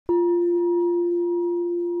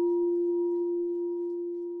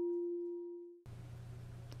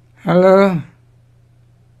Hello?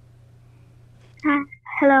 Hi.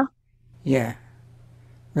 Hello. Yeah,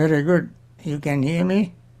 very good. You can hear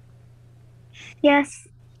me? Yes.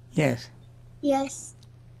 Yes. Yes.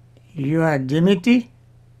 You are Dimity?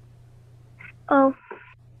 Oh.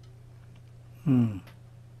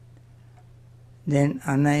 Then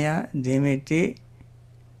Anaya, Dimity,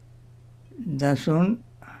 Dasun,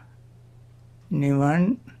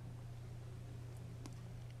 Nivan.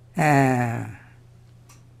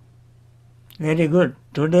 Very good.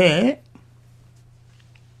 Today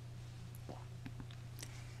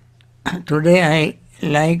I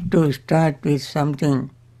like to start with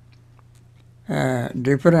something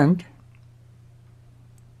different.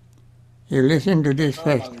 You listen to this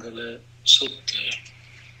first. Mangala Sutta.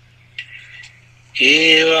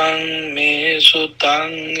 Evaṁ me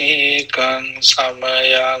sutaṁ ekang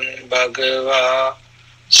samayang bhagavā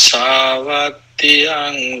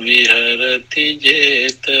sāvattiyaṁ viharati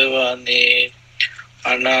jetavane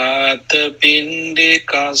anāta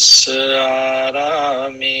pindikassa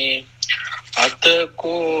ārāme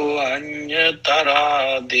atako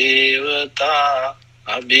aññatara devata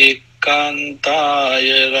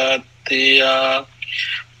abhikkantaya rattiya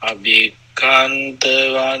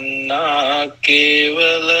abhikkantavannā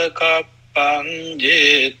kevala kappang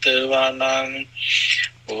jetavanaṁ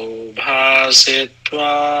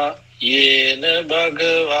obhāsetvā yena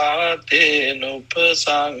bhagavate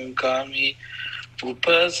nupasankami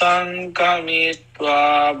upasankamitva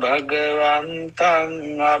bhagavantaṁ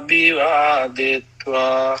abhivādetvā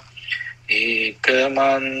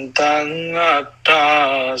ekamantaṁ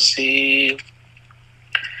attāsi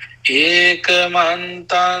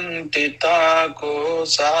ekamantaṁ titako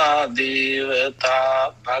sadevata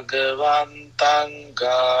bhagavantaṁ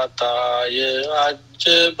gātāya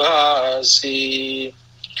ajjabhāsi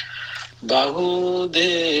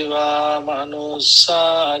Bahudeva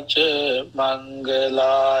manussāca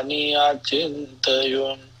mangalāni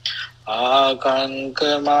acintayun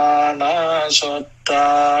akankamāna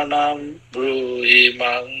sottānam bruhi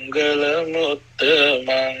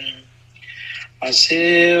mangalamuttamam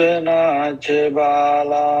asevanāca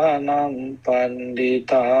bālānam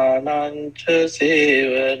panditānam ca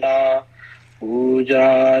sevanā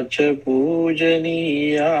pūjāca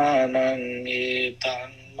pūjanīyānam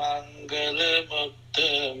etam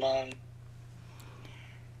mangalamuttamam.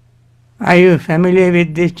 Are you familiar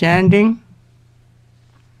with this chanting?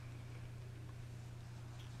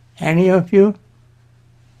 Any of you?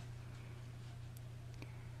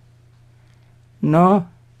 No?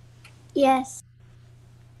 Yes.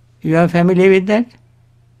 You are familiar with that?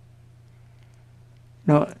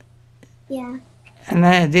 No. Yeah.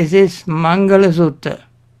 And this is Mangala Sutta.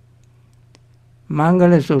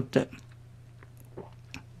 Mangala Sutta.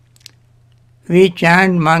 We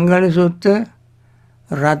chant Mangala Sutta,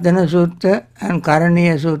 Ratana Sutta and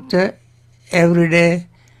Karaniya Sutta every day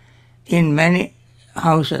in many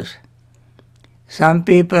houses. Some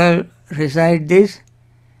people recite this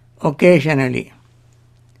occasionally.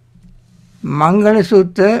 Mangala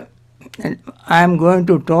Sutta, I am going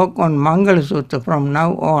to talk on Mangala Sutta from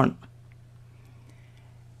now on.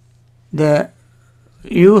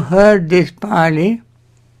 You heard this Pali,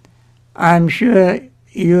 I am sure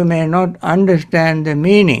you may not understand the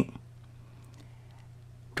meaning.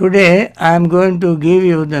 Today I am going to give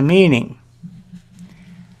you the meaning.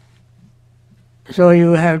 So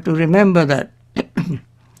you have to remember that.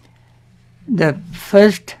 The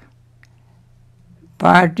first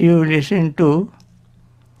part you listen to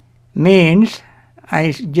means,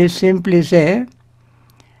 I just simply say,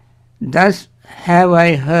 thus have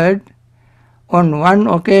I heard on one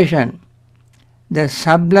occasion the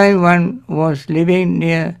Sublime One was living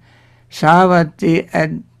near Savatthi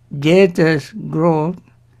at Jeta's grove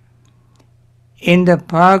in the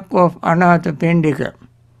park of Anathapindika.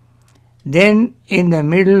 Then in the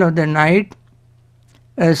middle of the night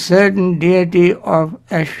a certain deity of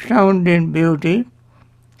astounding beauty,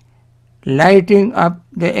 lighting up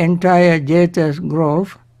the entire Jeta's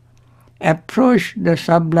grove, approached the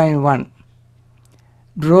Sublime One.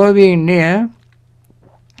 Drawing near,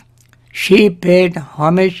 she paid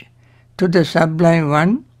homage to the Sublime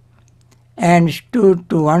One and stood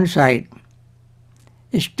to one side.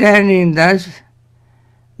 Standing thus,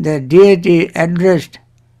 the deity addressed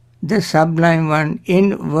the Sublime One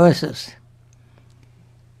in verses.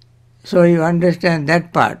 So you understand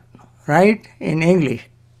that part, right? In English.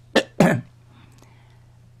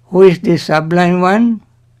 Who is the Sublime One?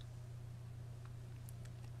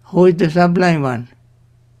 Who is the Sublime One?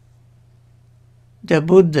 The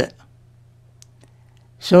Buddha.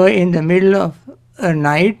 So in the middle of a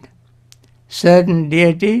night, certain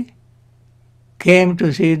deity came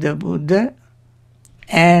to see the Buddha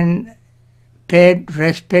and paid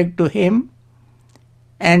respect to him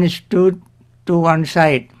and stood to one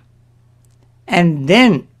side. And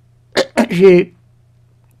then she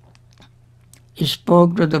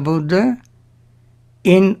spoke to the Buddha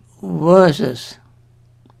in verses,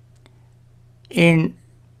 in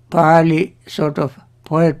Pali sort of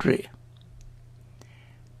poetry.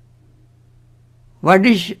 What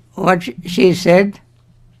she said?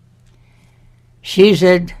 She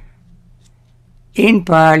said in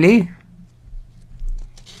Pali,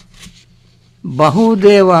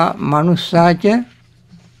 Bahudeva Manussacha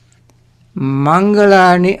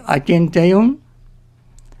Mangalani Achintayum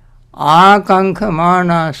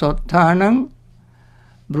Akankhamana Sotthanam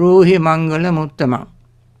Bruhi Mangala Muttamam.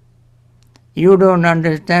 You don't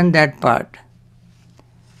understand that part.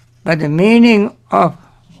 But the meaning of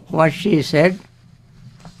what she said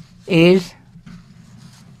is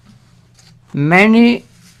many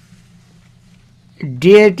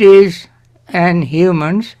deities and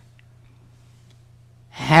humans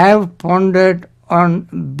have pondered on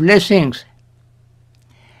blessings,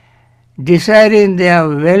 desiring their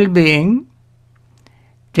well-being.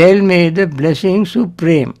 Tell me the blessing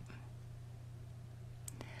supreme.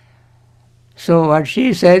 So what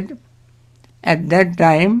she said, at that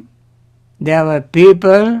time there were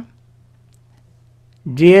people,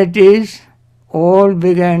 deities, all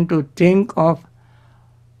began to think of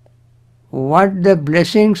what the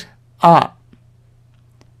blessings are.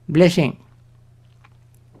 Blessing.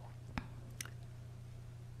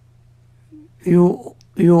 You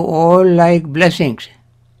all like blessings,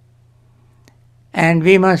 and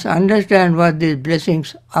we must understand what these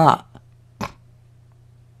blessings are.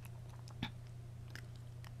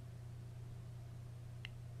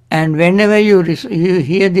 And whenever you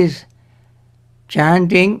hear this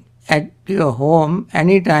chanting at your home,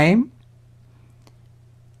 anytime,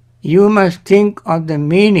 you must think of the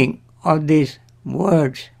meaning of these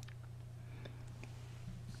words.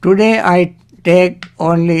 Today I take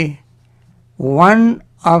only one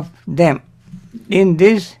of them. In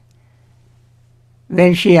this,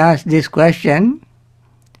 when she asked this question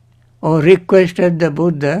or requested the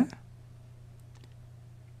Buddha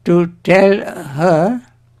to tell her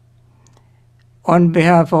on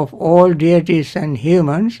behalf of all deities and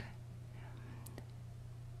humans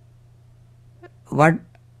what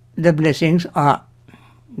the blessings are.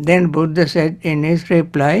 Then Buddha said in his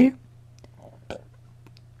reply,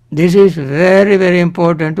 this is very, very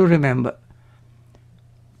important to remember.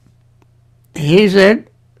 He said,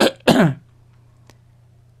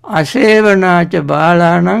 Asevanacha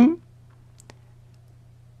balanam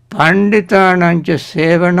panditanancha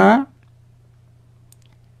sevana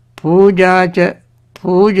pujacha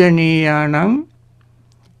pujaniyanam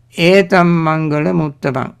etam mangala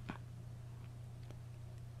muttamam.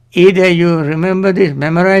 Either you remember this,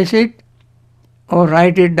 memorize it, or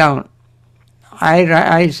write it down.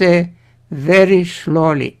 I say very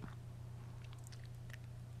slowly.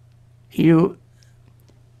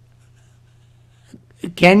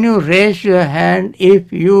 Can you raise your hand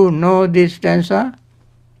if you know this stanza?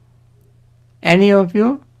 Any of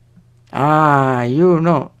you? You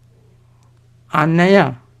know.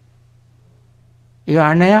 Annaya? You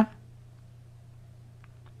Annaya?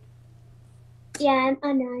 Yeah, I'm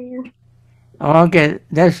Anaya. Okay,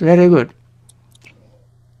 that's very good.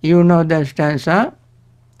 You know the stanza,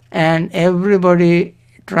 and everybody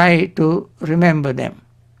try to remember them.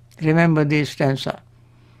 Remember this stanza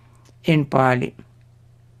in Pali.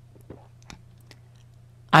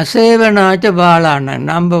 Asevanacha balana.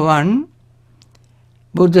 Number one,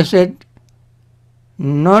 Buddha said,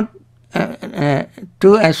 not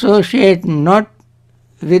to associate not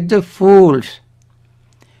with the fools,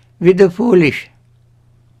 with the foolish.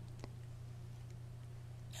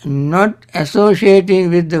 Not associating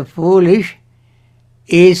with the foolish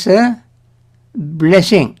is a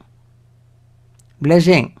blessing.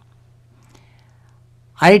 Blessing.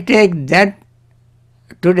 I take that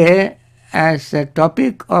today as the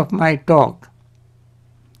topic of my talk.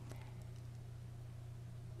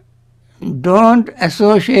 Don't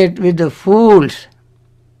associate with the fools.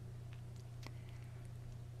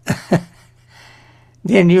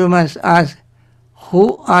 Then you must ask,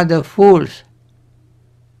 who are the fools?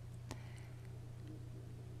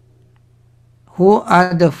 Who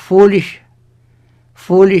are the foolish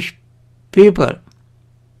people?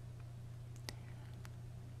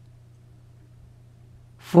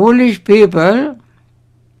 Foolish people,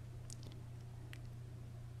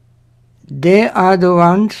 they are the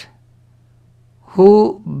ones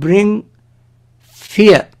who bring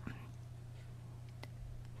fear.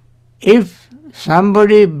 If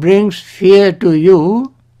somebody brings fear to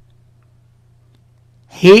you,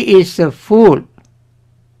 he is a fool.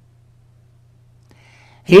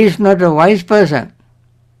 He is not a wise person.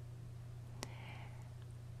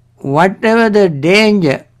 Whatever the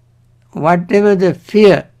danger, whatever the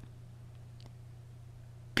fear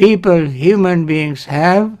people, human beings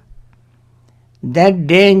have, that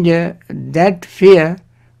danger, that fear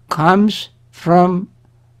comes from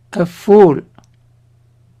a fool.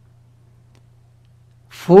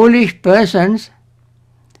 Foolish persons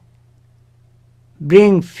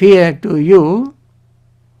bring fear to you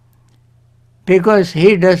because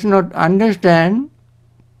he does not understand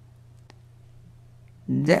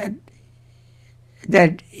that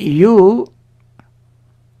you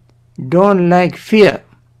don't like fear.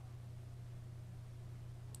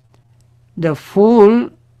 The fool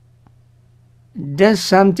does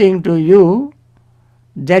something to you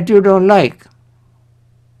that you don't like.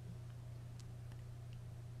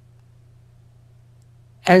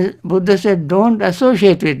 As Buddha said, don't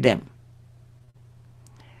associate with them.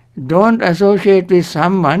 Don't associate with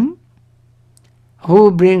someone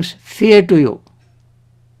who brings fear to you.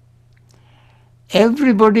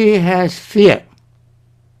 Everybody has fear.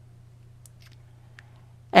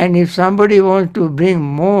 And if somebody wants to bring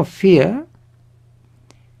more fear,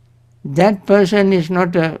 that person is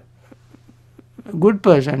not a good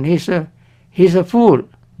person. He's a fool.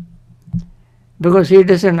 Because he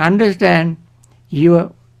doesn't understand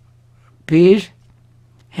your peace,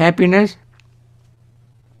 happiness,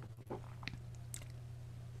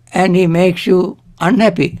 and he makes you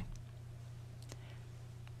unhappy.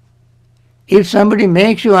 If somebody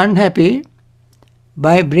makes you unhappy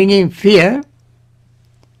by bringing fear,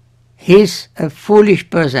 he's a foolish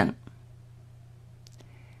person.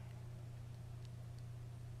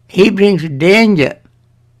 He brings danger.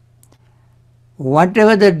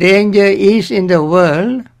 Whatever the danger is in the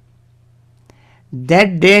world,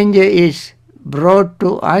 that danger is brought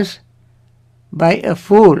to us by a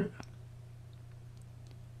fool.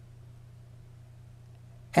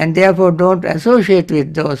 And therefore don't associate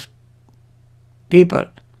with those people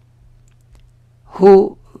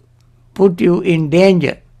who put you in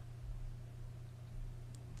danger.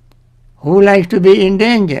 Who likes to be in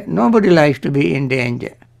danger? Nobody likes to be in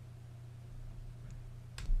danger.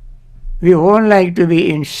 We all like to be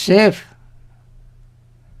in safe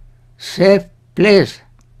place,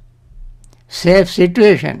 safe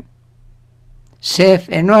situation, safe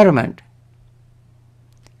environment.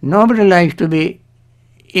 Nobody likes to be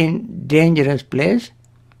in dangerous place.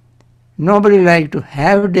 Nobody likes to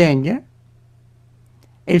have danger.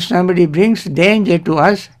 If somebody brings danger to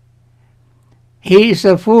us, he is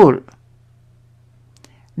a fool.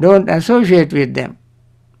 Don't associate with them.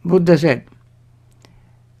 Buddha said,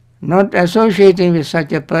 not associating with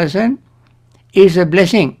such a person is a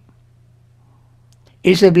blessing.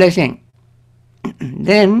 Is a blessing.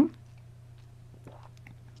 Then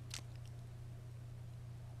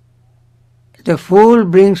the fool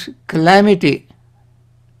brings calamity.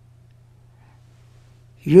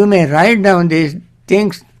 You may write down these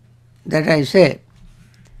things that I say.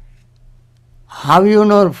 How you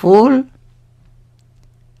know fool?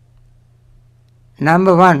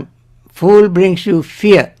 Number one, fool brings you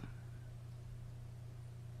fear.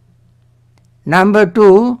 Number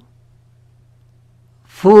two,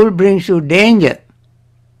 fool brings you danger.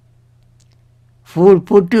 Fool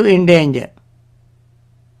put you in danger.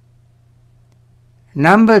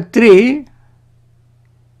 Number three,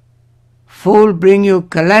 fool bring you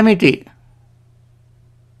calamity.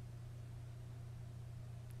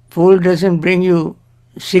 Fool doesn't bring you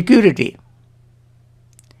security.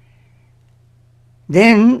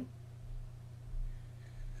 Then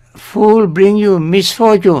fool bring you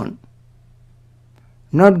misfortune,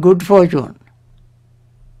 not good fortune.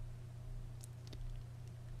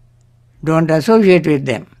 Don't associate with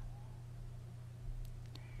them.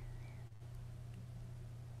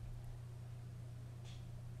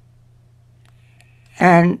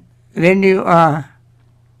 And when you are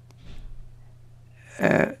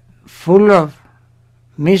full of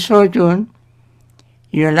misfortune,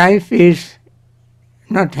 your life is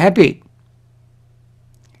not happy.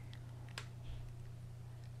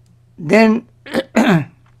 Then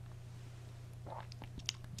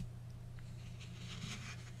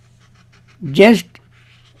just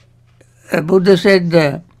Buddha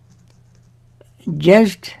said,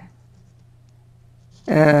 just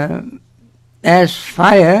as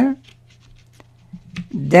fire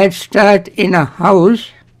that starts in a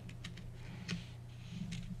house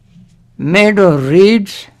made of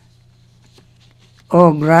reeds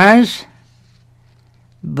or grass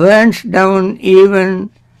burns down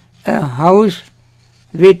even a house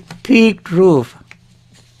with peaked roof,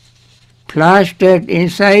 plastered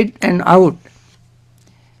inside and out,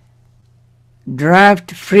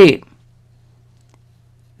 draft free,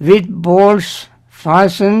 with bolts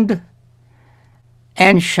fastened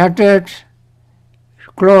and shutters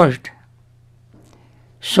closed.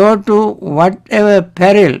 So too whatever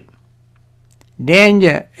peril,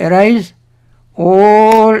 danger arise,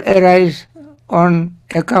 all arise on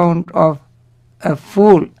account of a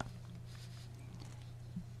fool.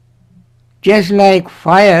 Just like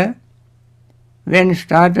fire, when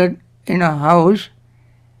started in a house,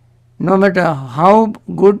 no matter how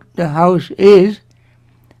good the house is,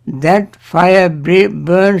 that fire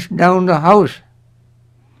burns down the house.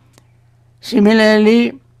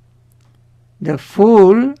 Similarly, the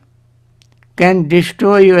fool can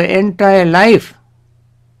destroy your entire life,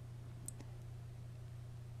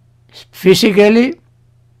 physically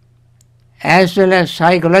as well as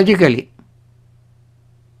psychologically.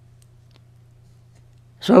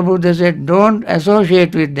 So Buddha said, don't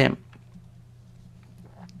associate with them.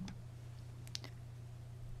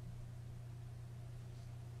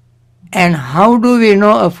 And how do we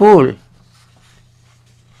know a fool?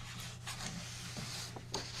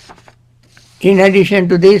 In addition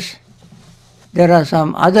to this, there are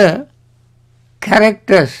some other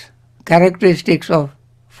characteristics of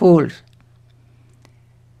fools.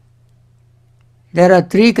 There are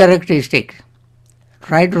 3 characteristics.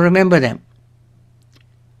 Try to remember them.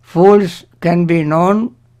 Fools can be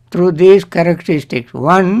known through these characteristics.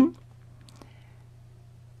 1,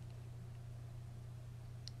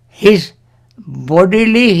 his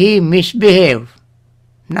bodily he misbehave.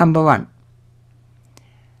 Number 1.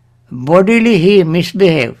 Bodily he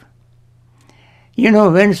misbehave. You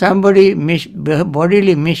know, when somebody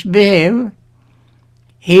bodily misbehave,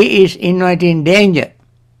 he is inviting danger.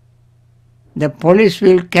 The police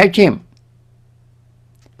will catch him.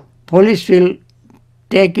 Police will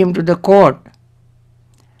take him to the court.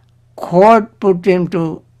 Court put him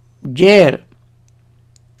to jail.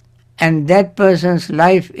 And that person's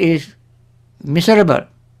life is miserable.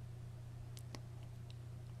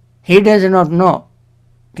 He does not know.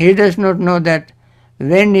 He does not know that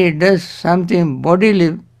when he does something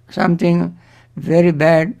bodily, something very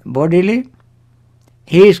bad bodily,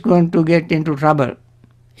 he is going to get into trouble.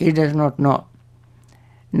 He does not know.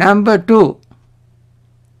 Number 2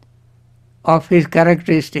 of his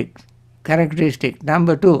characteristic.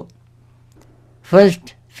 Number 2.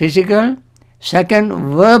 First, physical.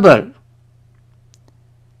 Second, verbal.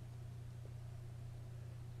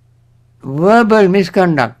 Verbal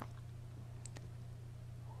misconduct.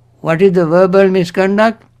 What is the verbal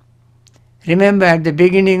misconduct? Remember, at the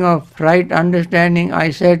beginning of right understanding,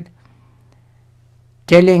 I said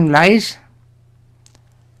telling lies,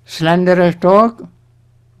 slanderous talk,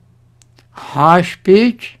 harsh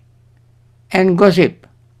speech, and gossip.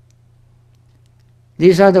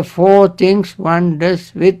 These are the 4 things one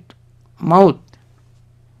does with mouth.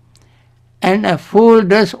 And a fool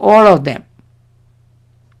does all of them.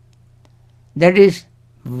 That is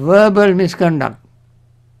verbal misconduct.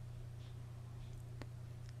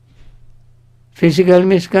 Physical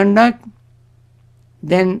misconduct,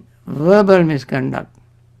 then verbal misconduct.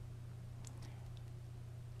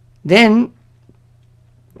 Then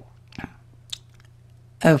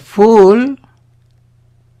a fool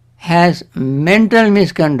has mental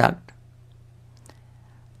misconduct.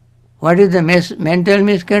 What is the mental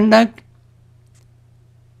misconduct?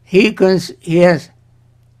 He has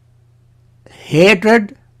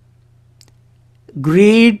hatred,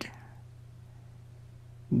 greed,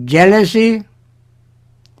 jealousy.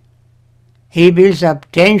 He builds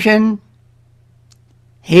up tension.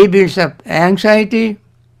 He builds up anxiety.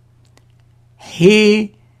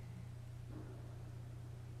 He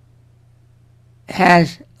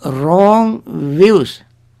has wrong views.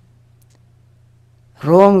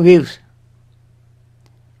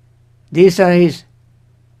 These are his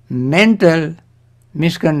mental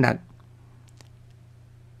misconduct.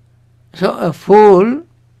 So a fool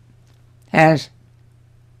has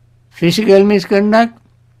physical misconduct,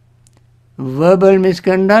 verbal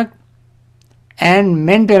misconduct, and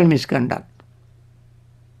mental misconduct.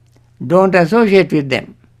 Don't associate with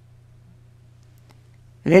them.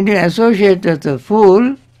 When you associate with a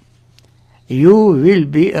fool, you will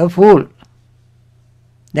be a fool.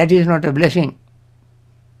 That is not a blessing.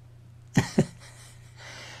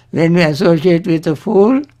 When you associate with a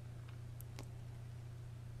fool,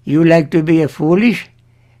 you like to be a foolish,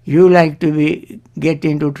 you like to get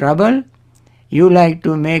into trouble, you like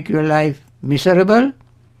to make your life miserable,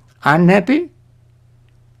 unhappy,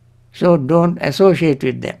 so don't associate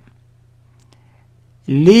with them.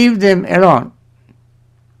 Leave them alone.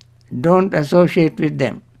 Don't associate with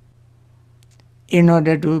them in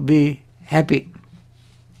order to be happy.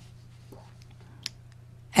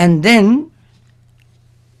 And then,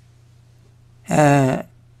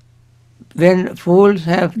 when fools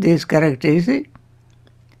have these characteristics,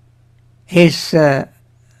 his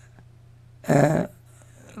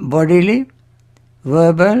bodily,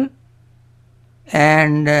 verbal,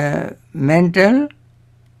 and mental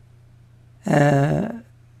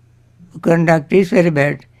conduct is very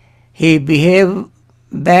bad. He behaves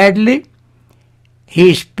badly,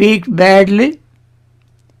 he speaks badly,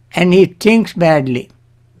 and he thinks badly.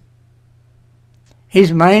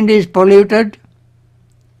 His mind is polluted,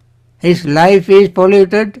 his life is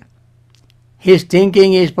polluted, his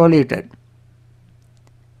thinking is polluted.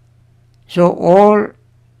 So all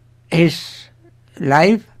his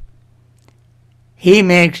life, he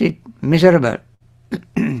makes it miserable.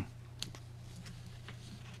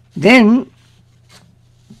 Then,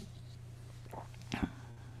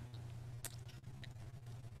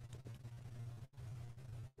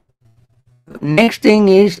 next thing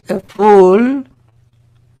is, a fool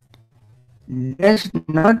does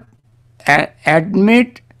not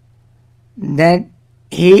admit that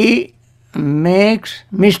he makes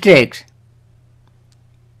mistakes.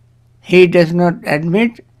 He does not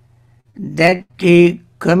admit that he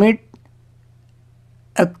commits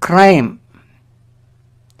a crime.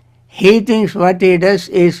 He thinks what he does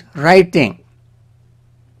is right thing.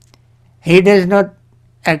 He does not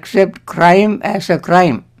accept crime as a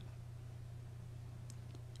crime.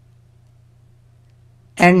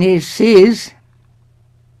 And he sees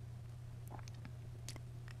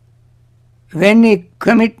when he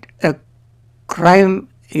commits a crime,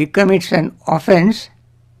 he commits an offense,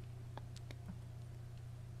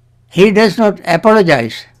 he does not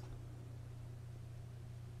apologize.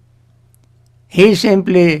 He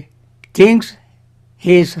simply thinks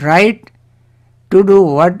he is right to do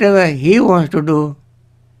whatever he wants to do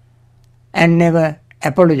and never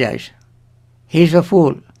apologize. He is a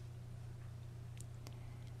fool.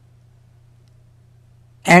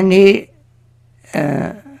 And he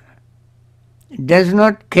does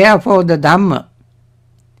not care for the Dhamma.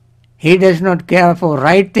 He does not care for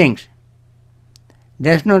right things,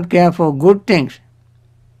 does not care for good things.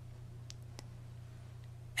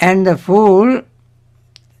 And the fool,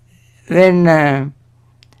 when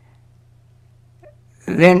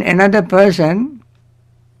another person,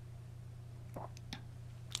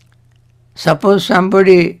 suppose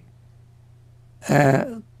somebody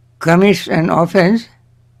commits an offense,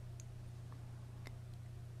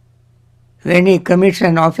 when he commits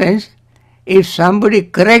an offense, if somebody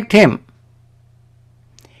corrects him,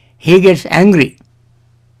 he gets angry.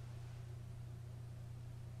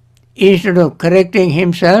 Instead of correcting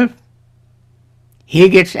himself, he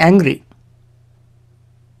gets angry.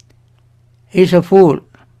 He's a fool.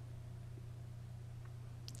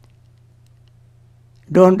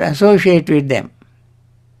 Don't associate with them.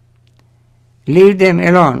 Leave them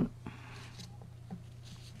alone.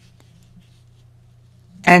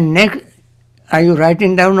 And next, are you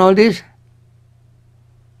writing down all this?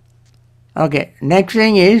 Okay, next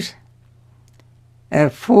thing is, a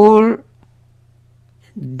fool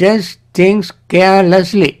does things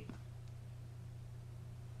carelessly.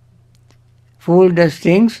 Fool does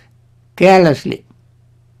things carelessly.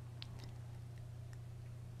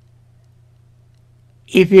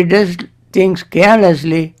 If he does things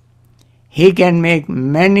carelessly, he can make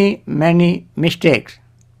many, many mistakes.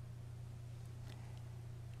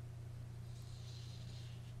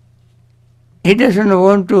 He doesn't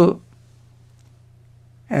want to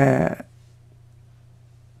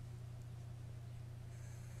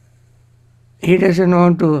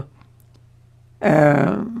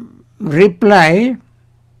reply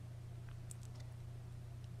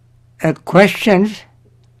questions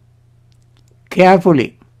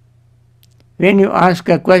carefully. When you ask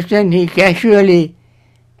a question, he casually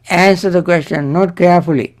answers the question, not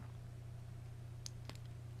carefully.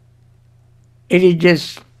 It is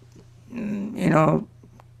just,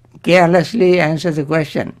 carelessly answer the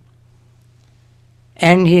question.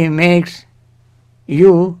 And he makes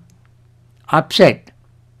you upset.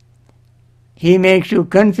 He makes you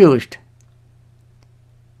confused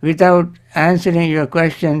without answering your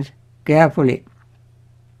questions carefully.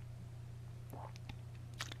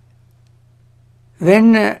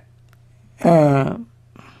 When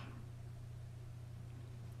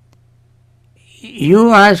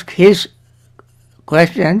you ask his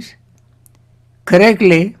questions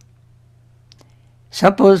correctly,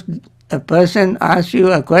 suppose a person asks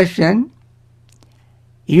you a question,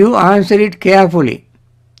 you answer it carefully.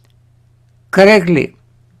 correctly,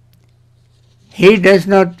 he does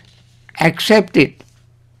not accept it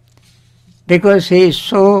because he is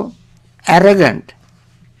so arrogant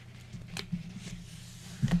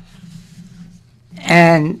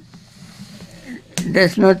and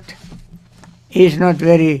is not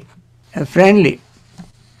very friendly,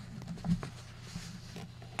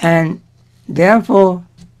 and therefore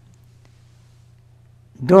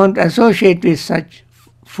don't associate with such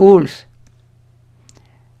fools.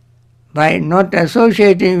 By not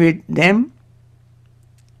associating with them,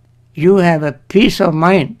 you have a peace of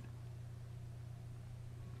mind.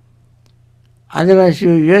 Otherwise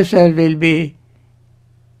you yourself will be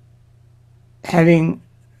having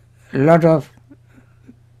a lot of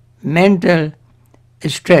mental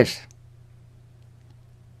stress.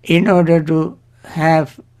 In order to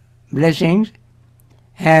have blessings,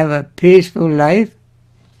 have a peaceful life,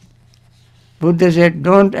 Buddha said,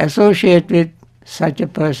 don't associate with such a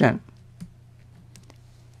person.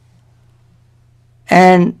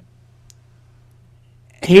 And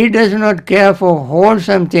he does not care for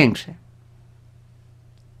wholesome things.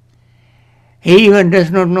 He even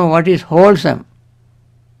does not know what is wholesome.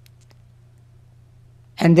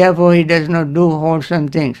 And therefore he does not do wholesome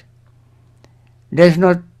things. Does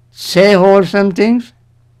not say wholesome things.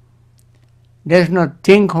 Does not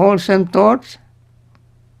think wholesome thoughts.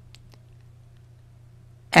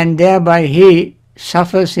 And thereby he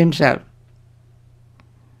suffers himself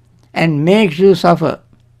and makes you suffer.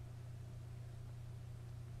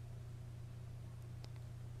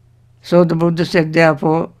 So the Buddha said,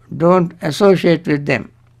 therefore, don't associate with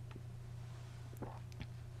them.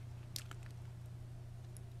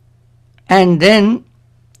 And then,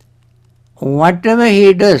 whatever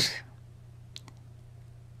he does,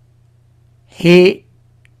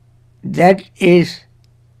 that is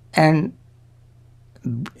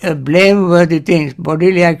a blameworthy thing.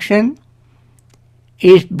 Bodily action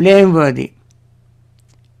is blameworthy.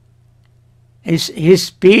 His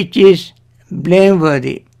speech is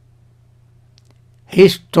blameworthy.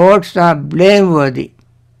 His thoughts are blameworthy,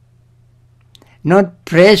 not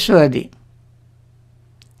praiseworthy,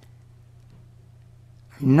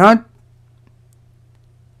 not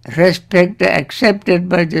accepted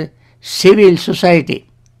by the civil society.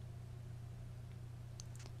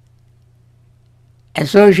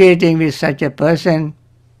 Associating with such a person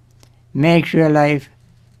makes your life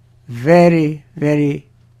very, very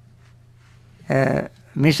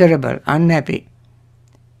miserable, unhappy,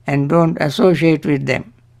 and don't associate with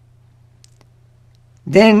them.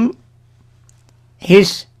 Then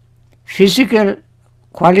his physical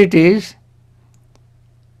qualities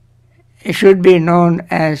should be known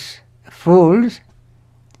as fools.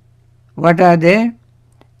 What are they?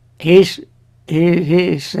 His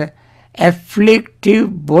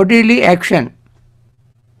afflictive bodily action.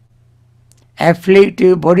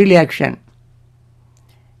 Afflictive bodily action.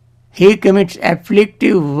 He commits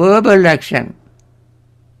afflictive verbal action.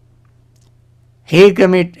 He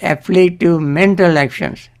commits afflictive mental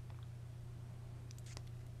actions.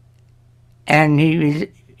 And he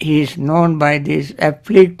is known by these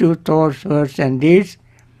afflictive thoughts, words and deeds.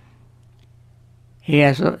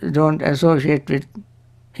 Don't associate with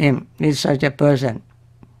him, with such a person.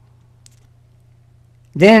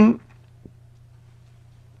 Then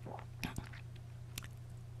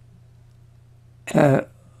a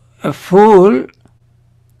fool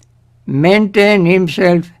maintain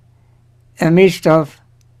himself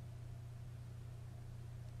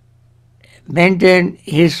maintain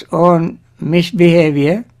his own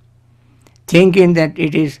misbehavior, thinking that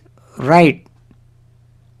it is right.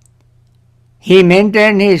 He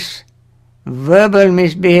maintain his verbal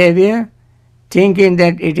misbehavior, thinking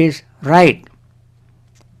that it is right.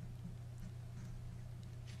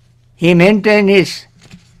 He maintain his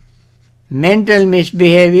mental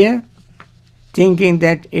misbehavior, thinking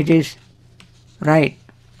that it is right.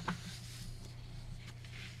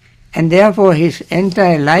 And therefore his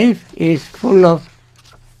entire life is full of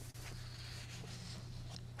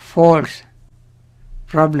false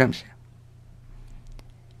problems.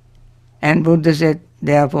 And Buddha said,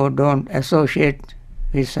 therefore don't associate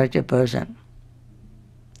with such a person.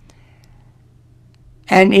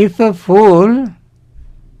 And if a fool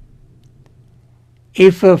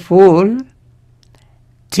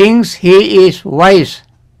thinks he is wise,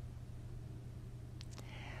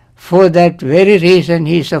 for that very reason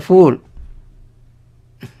he is a fool.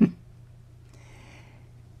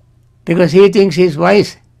 Because he thinks he is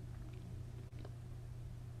wise.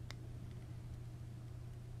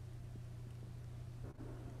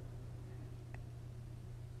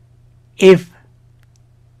 If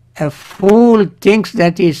a fool thinks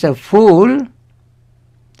that he is a fool,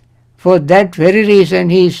 For that very reason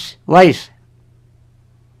he is wise.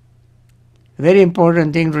 Very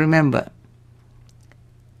important thing to remember.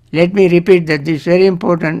 Let me repeat that, this very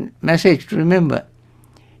important message to remember.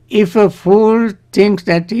 If a fool thinks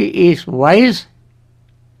that he is wise,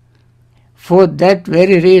 for that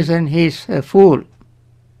very reason he is a fool.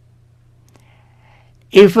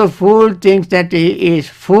 If a fool thinks that he is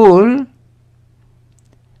fool,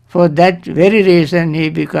 for that very reason he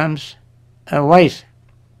becomes wise.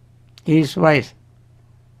 He is wise.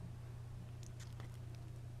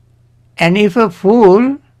 And if a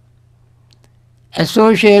fool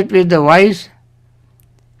associates with the wise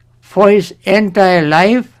for his entire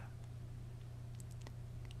life,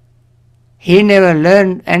 he never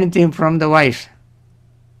learned anything from the wise.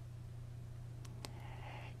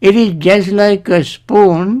 It is just like a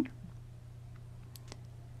spoon.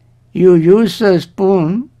 You use a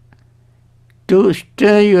spoon to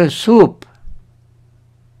stir your soup,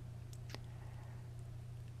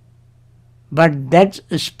 but that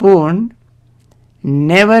spoon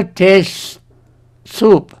never tastes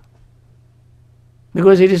soup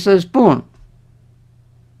because it is a spoon.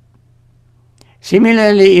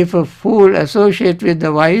 Similarly, if a fool associates with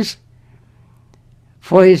the wise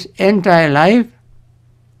for his entire life,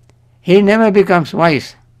 he never becomes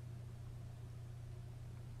wise.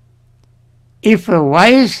 If a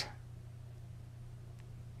wise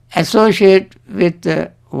associates with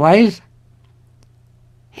the wise,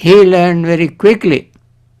 he learns very quickly.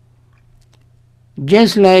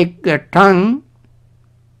 Just like a tongue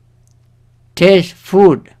tastes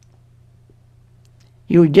food.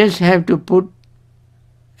 You just have to put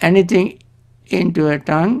anything into a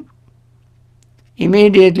tongue,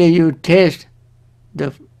 immediately you taste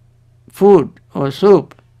the food or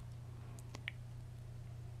soup.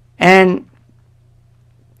 And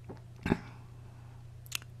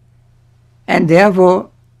therefore,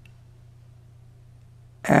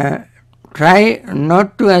 try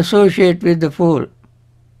not to associate with the fool.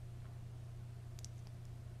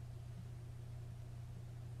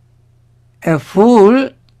 A fool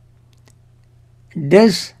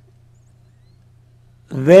does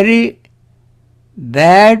very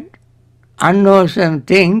bad, unwholesome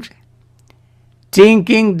things,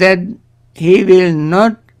 thinking that he will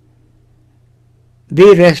not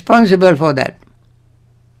be responsible for that.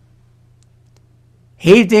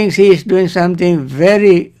 He thinks he is doing something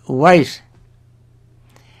very wise.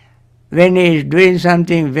 When he is doing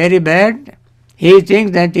something very bad, he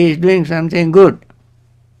thinks that he is doing something good.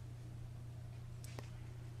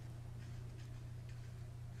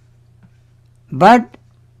 But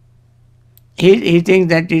he thinks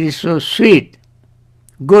that it is so sweet,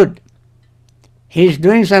 good. He is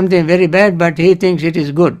doing something very bad, but he thinks it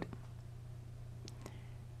is good.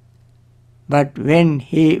 But when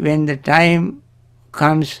the time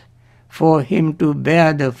comes for him to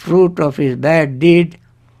bear the fruit of his bad deed,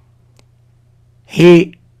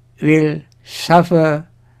 he will suffer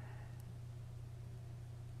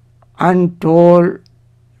untold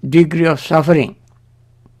degree of suffering.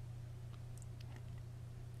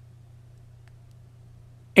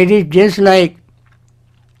 It is just like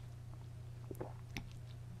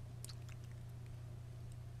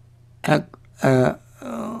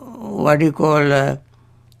what do you call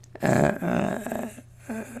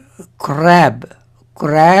crab.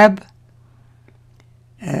 Crab,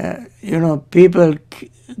 people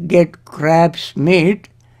get crab's meat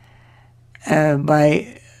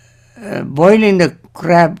by boiling the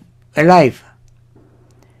crab alive.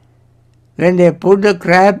 When they put the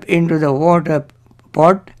crab into the water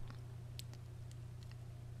pot,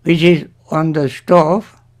 which is on the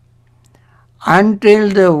stove, until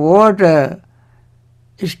the water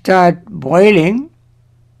starts boiling,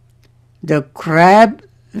 the crab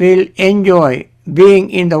will enjoy being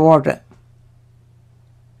in the water.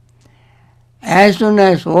 As soon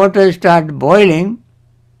as water starts boiling,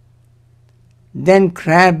 then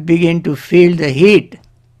crab begin to feel the heat.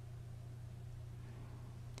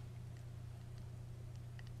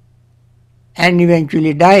 And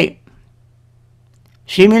eventually die.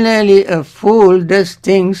 Similarly, a fool does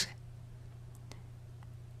things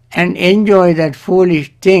and enjoy that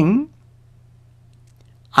foolish thing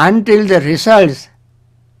until the results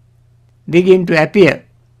begin to appear,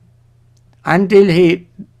 until he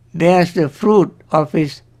bears the fruit of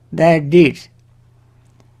his bad deeds.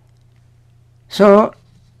 So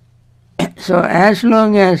as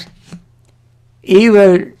long as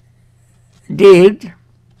evil deeds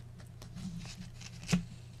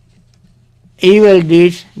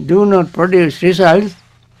do not produce results,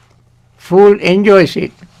 fool enjoys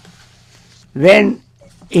it. When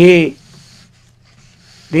he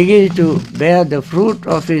begins to bear the fruit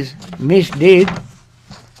of his misdeed,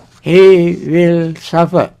 he will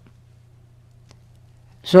suffer.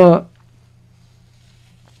 So,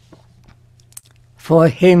 for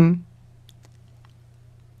him,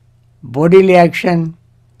 bodily action,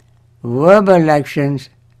 verbal actions,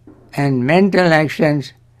 and mental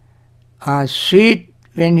actions are sweet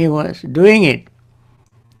when he was doing it,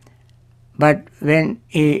 but when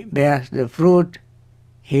he bears the fruit,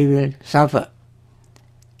 he will suffer.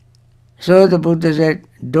 So the Buddha said,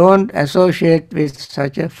 don't associate with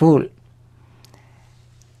such a fool.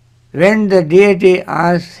 When the deity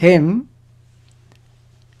asked him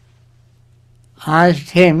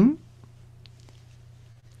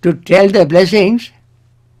to tell the blessings,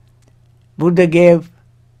 Buddha gave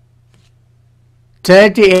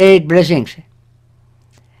 38 blessings.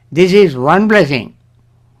 This is one blessing.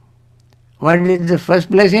 What is the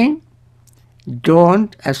first blessing?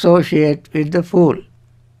 Don't associate with the fool.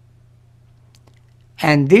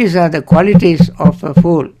 And these are the qualities of a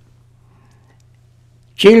fool.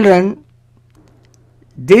 Children,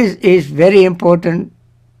 this is very important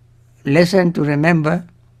lesson to remember.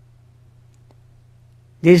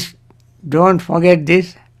 This, don't forget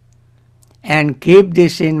this and keep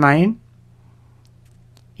this in mind.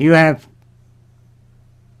 You have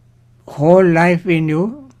whole life in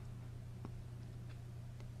you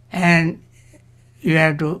and you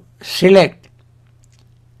have to select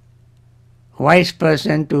wise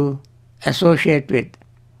person to associate with.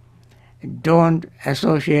 Don't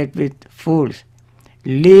associate with fools.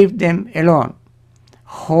 Leave them alone.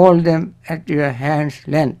 Hold them at your hand's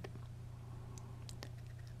length.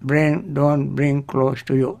 Don't bring close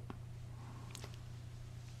to you.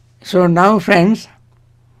 So now, friends,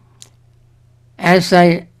 as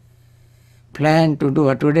I planned to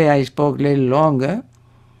do, today I spoke a little longer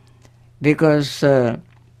because this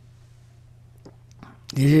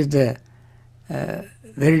is the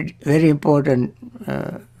very, very important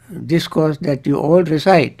discourse that you all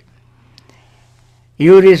recite.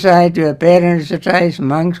 You recite, your parents recite,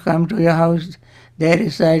 monks come to your house, they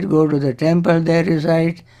recite, go to the temple, they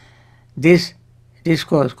recite. This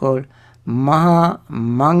discourse called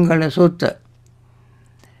Mangala Sutta.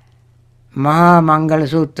 Mangala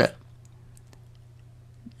Sutta.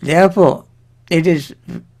 Therefore, it is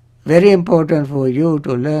very important for you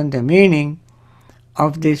to learn the meaning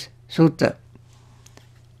of this sutta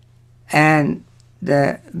and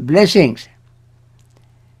the blessings.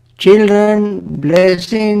 Children,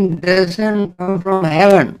 blessing doesn't come from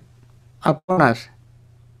heaven upon us.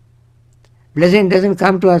 Blessing doesn't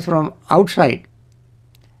come to us from outside.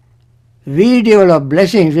 We develop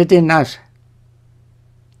blessings within us.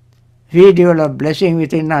 We develop blessing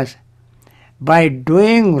within us by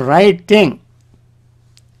doing right thing.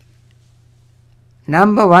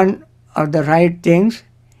 Number one of the right things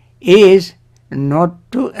is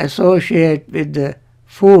not to associate with the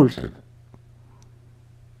fools.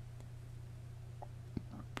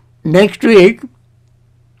 Next week,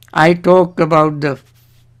 I talk about the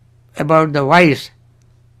wise.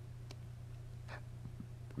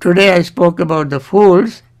 Today I spoke about the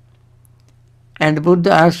fools, and the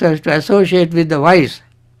Buddha asks us to associate with the wise.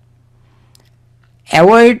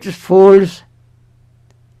 Avoid fools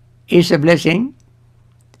is a blessing.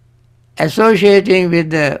 Associating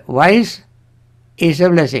with the wise is a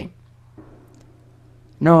blessing.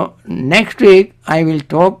 Now, next week I will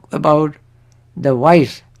talk about the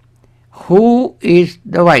wise. Who is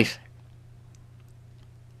the wise?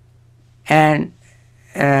 And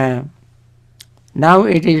now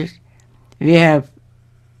we have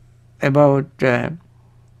about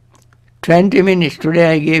 20 minutes.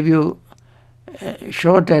 Today I gave you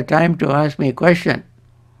shorter time to ask me a question.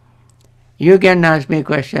 You can ask me a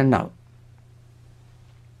question now.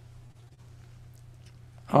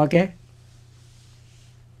 Okay?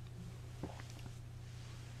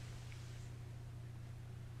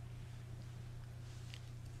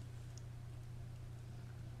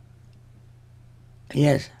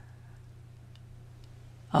 Yes.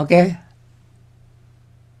 Okay?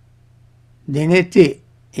 Diniti,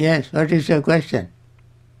 yes, what is your question?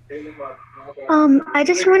 I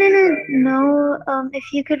just wanted to know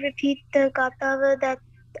if you could repeat the Gatava that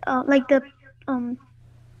like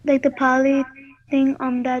the Pali thing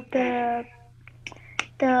that the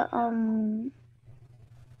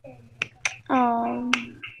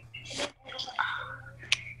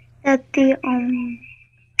that the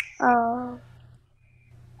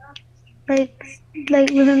like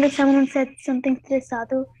remember someone said something to the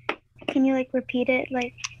sadhu. Can you repeat it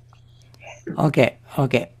Okay.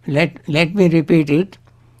 Let me repeat it.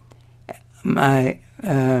 My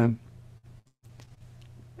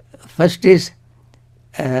first is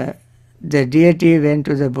the deity went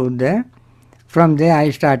to the Buddha. From there I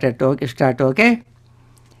start, okay?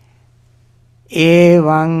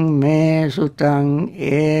 Evang me sutang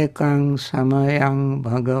ekang samayang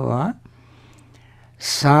bhagava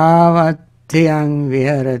savathyang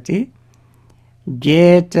viharati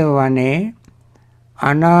jetavane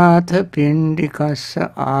anatha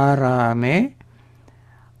pindikassa arame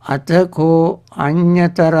athako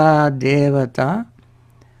anyatara devata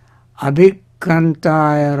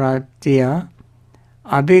abhikkantaya ratya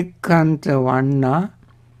abhikkanta vanna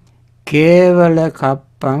kevala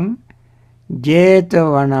kappang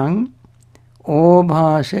jetvanang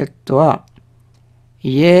obhasetva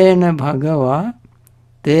yena bhagava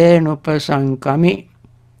tenupasankami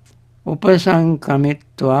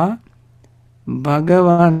upasankamitva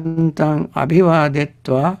bhagavantang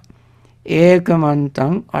abhivadetva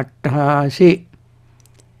ekamantam atthasi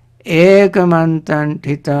ekamantam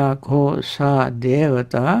thita kho sa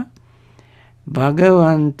devata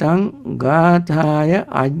bhagavantam gathaya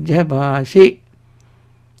ajjabhasi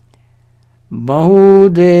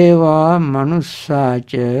bahudeva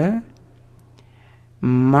manussaca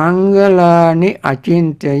mangalani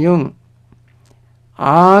achintayung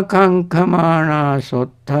akankamana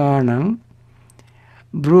sotthanam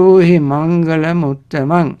bruhi mangalam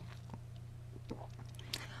uttamam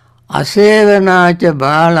asevanaca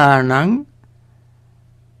balanam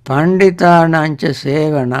panditananca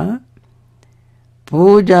sevana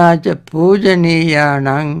pujaca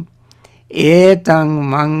pujaniyanam etang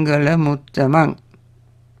mangalam uttamam.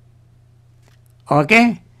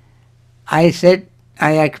 Okay? I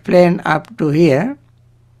explained up to here.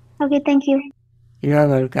 Okay, thank you. You are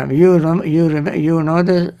welcome. You know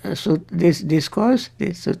this discourse,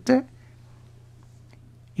 this sutta?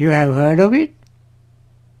 You have heard of it?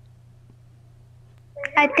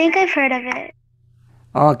 I think I've heard of it.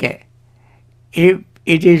 Okay. It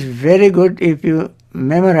is very good if you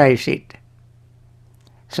memorize it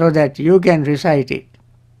so that you can recite it.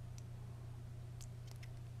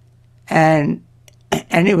 And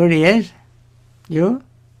anybody else? You?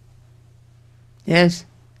 Yes?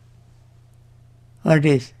 What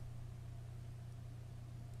is?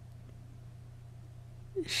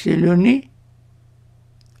 Shiluni?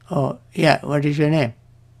 Oh, yeah. What is your name?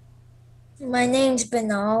 My name's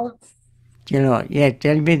Banal. Yeah,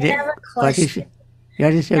 tell me I have a what is question.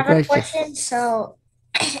 your question? So,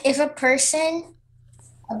 if a person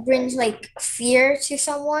brings like fear to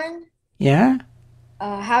someone, Yeah?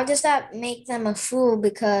 how does that make them a fool?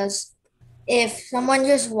 Because if someone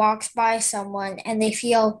just walks by someone and they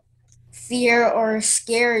feel fear or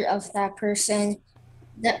scared of that person,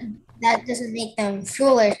 that doesn't make them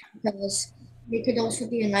foolish, because they could also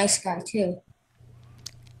be a nice guy too.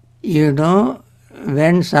 You know,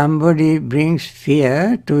 when somebody brings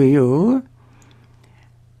fear to you,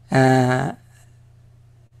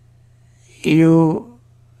 you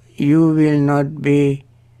will not be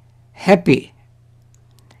happy.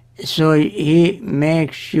 So he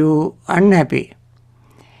makes you unhappy.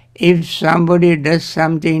 If somebody does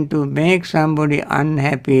something to make somebody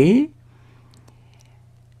unhappy,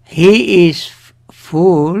 he is a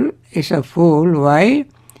fool. Why?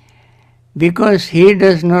 Because he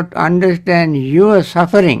does not understand your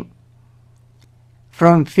suffering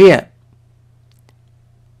from fear.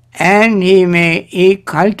 And he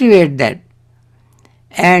cultivate that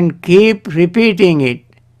and keep repeating it.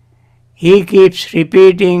 He keeps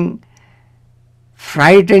repeating,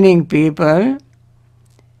 frightening people,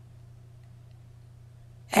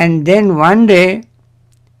 and then one day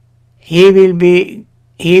he will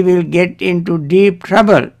get into deep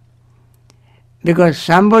trouble, because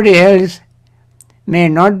somebody else may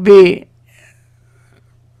not be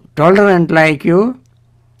tolerant like you.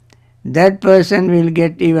 That person will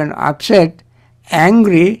get even upset,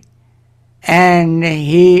 angry, and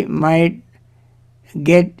he might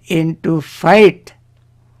get into fight,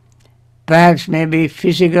 perhaps maybe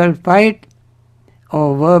physical fight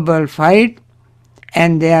or verbal fight,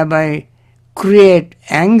 and thereby create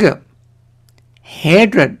anger,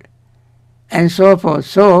 hatred, and so forth.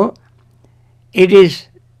 So it is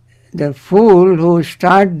the fool who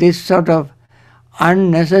start this sort of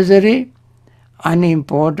unnecessary,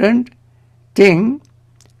 unimportant thing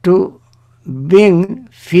to bring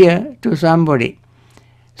fear to somebody.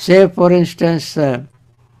 Say, for instance,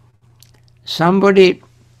 somebody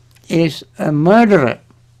is a murderer.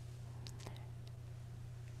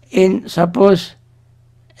 Suppose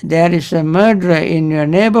there is a murderer in your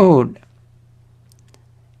neighborhood.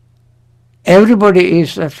 Everybody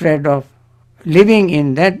is afraid of living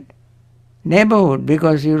in that neighborhood,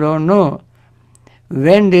 because you don't know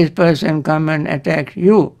when this person come and attack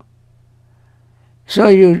you. So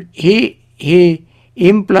he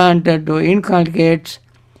implanted or inculcates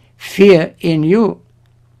fear in you,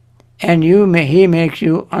 and he makes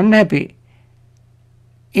you unhappy.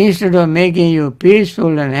 Instead of making you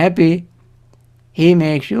peaceful and happy, he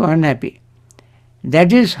makes you unhappy.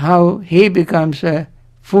 That is how he becomes a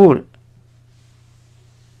fool.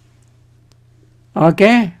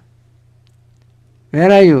 Okay? Where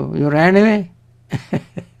are you? You ran away?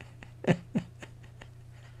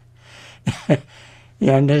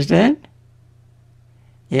 You understand?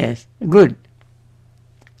 Yes, good.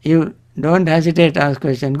 You don't hesitate to ask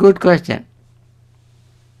question. Good question.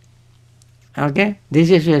 Okay? This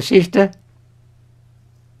is your sister?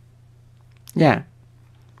 Yeah.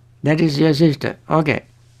 That is your sister. Okay.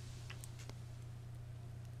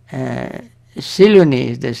 Siluni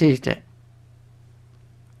is the sister.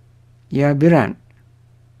 You are Biran.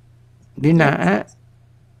 Bina,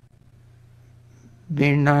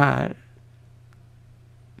 Bina.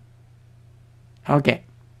 Okay.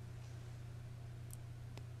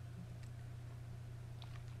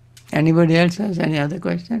 Anybody else has any other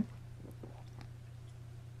question?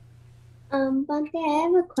 Bhante, I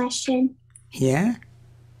have a question. Yeah?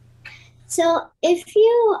 So if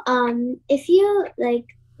you like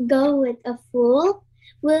go with a fool,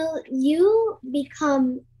 will you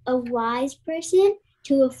become a wise person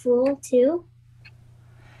to a fool too?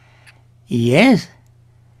 Yes.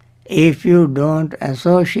 If you don't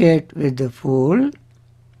associate with the fool,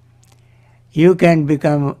 you can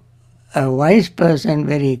become a wise person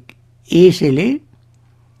very easily,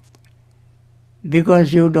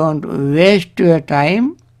 because you don't waste your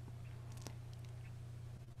time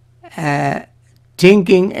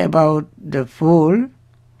thinking about the fool.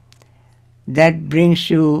 That brings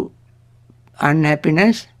you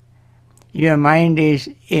unhappiness. Your mind is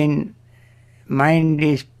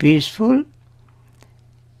peaceful.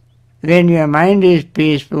 When your mind is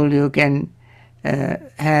peaceful, you can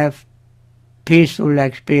have peaceful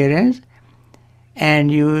experience,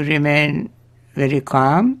 and you remain very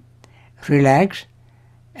calm, relaxed,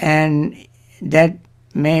 and that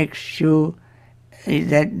makes you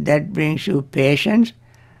that brings you patience,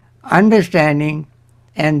 understanding,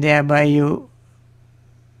 and thereby you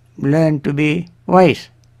learn to be wise.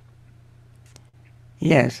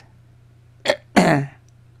 Yes.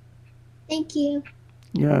 Thank you.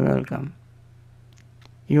 You are welcome.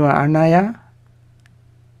 You are Anaya?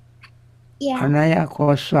 Yeah. Anaya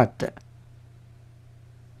Koswat.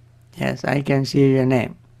 Yes, I can see your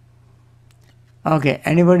name. Okay,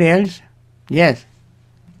 anybody else? Yes.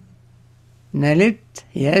 Nalit?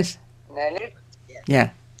 Yes? Nalit? Yeah.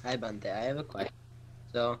 Hi Bhante, I have a question.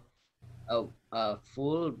 So, a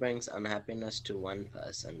fool brings unhappiness to one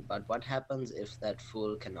person, but what happens if that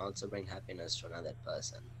fool can also bring happiness to another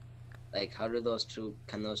person? Like, how do those two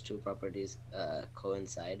properties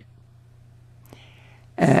coincide?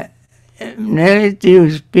 Nalit,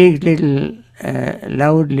 you speak little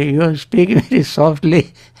loudly. You speak very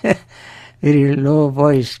softly, very low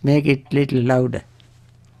voice. Make it little louder.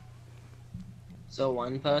 So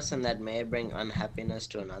one person that may bring unhappiness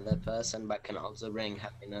to another person, but can also bring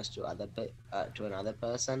happiness to another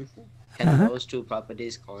person, can those two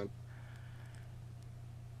properties coincide?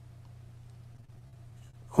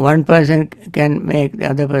 One person can make the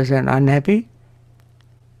other person unhappy.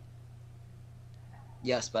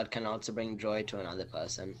 Yes, but can also bring joy to another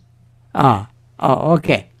person.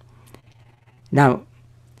 Okay. Now,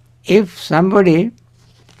 if somebody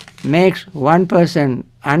makes one person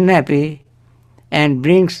unhappy and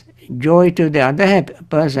brings joy to the other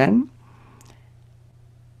person,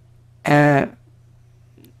 that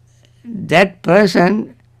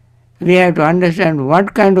person, we have to understand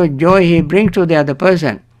what kind of joy he brings to the other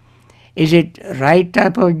person. Is it right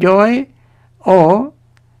type of joy, or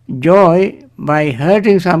joy by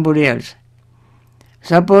hurting somebody else?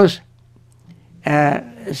 Suppose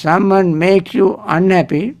someone makes you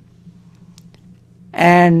unhappy,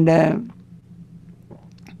 and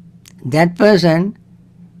that person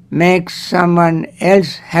makes someone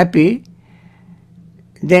else happy,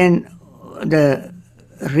 then the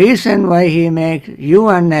reason why he makes you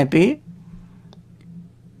unhappy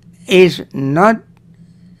is not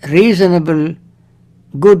reasonable,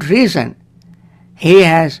 good reason. He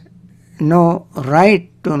has no right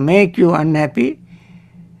to make you unhappy.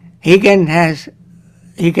 He can have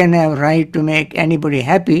right to make anybody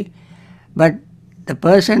happy, but the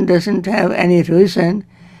person doesn't have any reason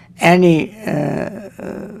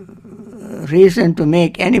to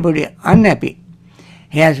make anybody unhappy.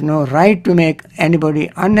 He has no right to make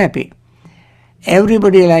anybody unhappy.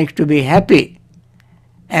 Everybody likes to be happy,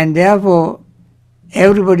 and therefore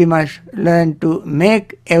everybody must learn to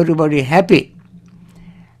make everybody happy.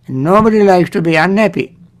 Nobody likes to be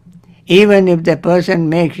unhappy. Even if the person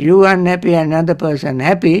makes you unhappy and another person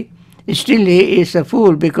happy, still he is a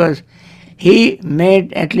fool because he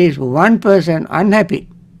made at least one person unhappy.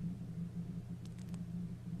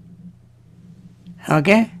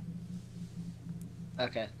 Okay?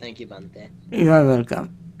 Okay, thank you, Bhante. You are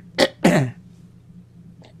welcome. Bhante,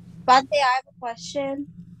 I have a question.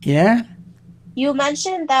 Yeah? You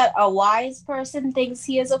mentioned that a wise person thinks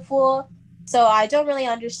he is a fool, so I don't really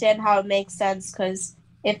understand how it makes sense, because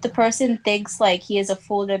if the person thinks like he is a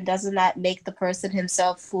fool, then doesn't that make the person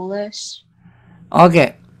himself foolish?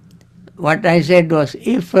 Okay. What I said was,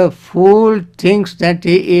 if a fool thinks that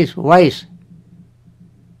he is wise,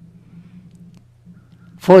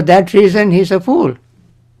 for that reason he is a fool.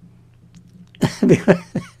 Because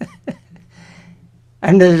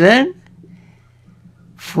understand?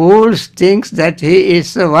 Fool thinks that he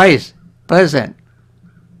is a wise person.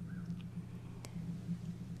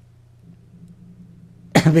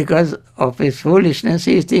 Because of his foolishness,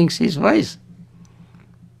 he thinks he is wise.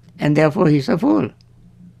 And therefore he is a fool.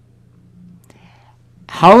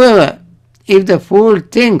 However, if the fool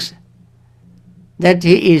thinks that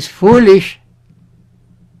he is foolish,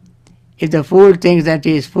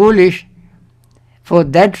 for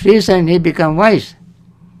that reason he becomes wise.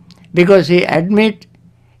 Because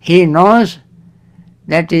he knows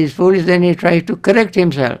that he is foolish, then he tries to correct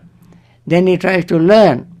himself. Then he tries to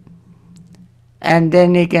learn. And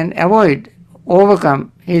then he can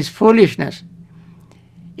overcome his foolishness.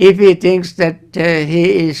 If he thinks that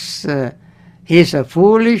he is a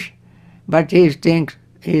foolish, but he thinks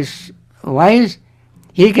he is wise,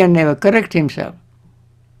 he can never correct himself.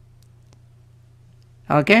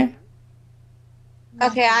 Okay?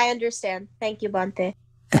 Okay, I understand. Thank you, Bhante.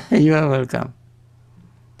 You are welcome.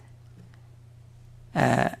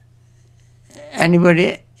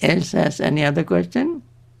 Anybody else has any other question?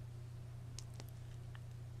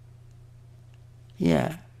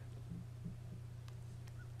 Yeah.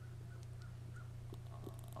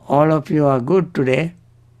 All of you are good today,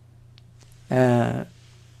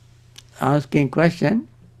 asking question.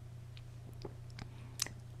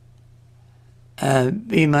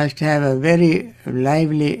 We must have a very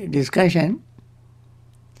lively discussion.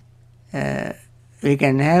 We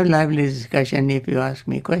can have lively discussion if you ask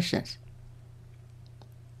me questions.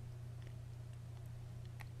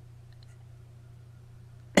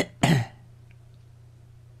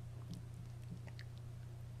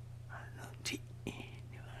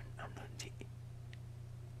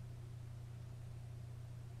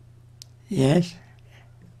 Yes?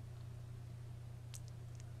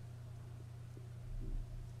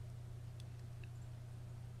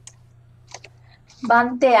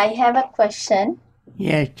 Bhante, I have a question.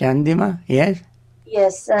 Yes, Chandima, yes?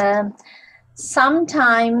 Yes,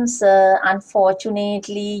 sometimes,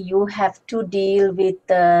 unfortunately, you have to deal with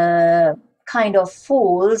kind of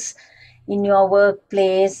fools in your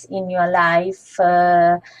workplace, in your life.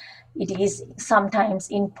 It is sometimes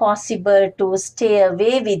impossible to stay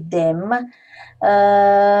away with them.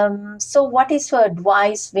 So what is your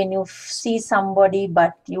advice when you see somebody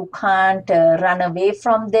but you can't run away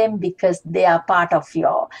from them because they are part of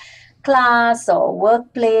your class or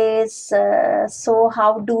workplace? So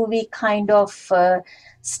how do we kind of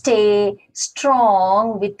stay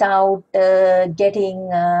strong without getting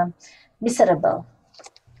miserable?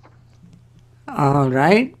 All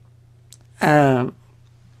right.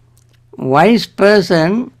 Wise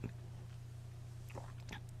person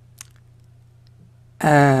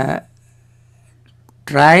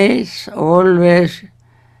tries always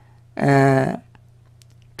to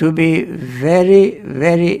be very,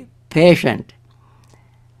 very patient.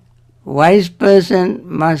 Wise person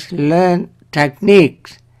must learn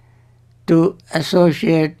techniques to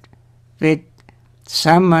associate with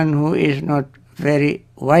someone who is not very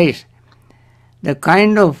wise. The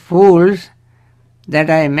kind of fools that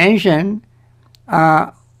I mentioned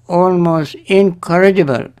are almost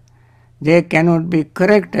incorrigible. They cannot be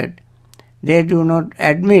corrected. They do not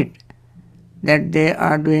admit that they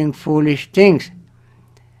are doing foolish things.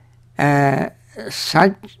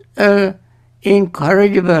 Such an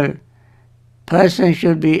incorrigible person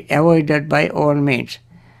should be avoided by all means.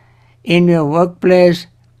 In your workplace,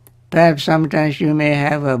 perhaps sometimes you may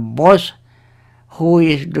have a boss who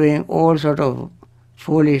is doing all sort of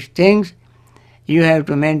foolish things. You have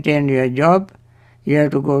to maintain your job. You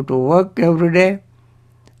have to go to work every day.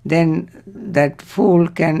 Then that fool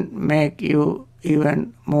can make you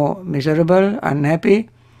even more miserable, unhappy.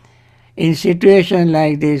 In situations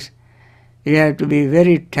like this, you have to be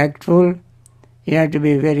very tactful. You have to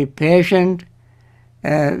be very patient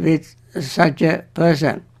with such a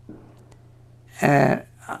person.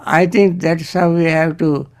 I think that's how we have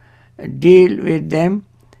to deal with them.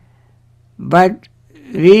 But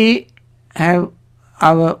we have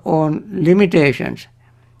our own limitations,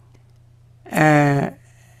 and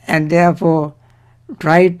therefore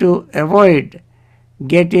try to avoid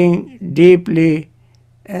getting deeply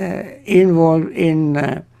involved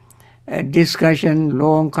in discussion,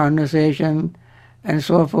 long conversation, and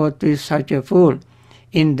so forth with such a fool.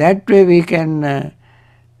 In that way we can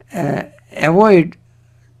avoid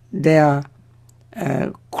their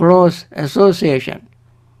close association.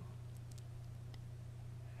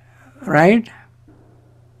 Right?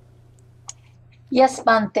 Yes,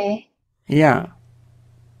 Bhante. Yeah.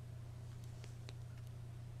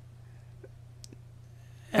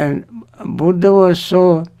 And Buddha was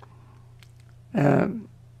so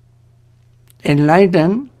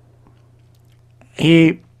enlightened,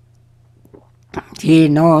 he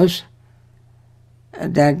knows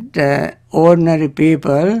that ordinary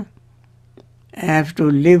people have to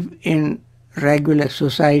live in regular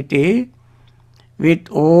society with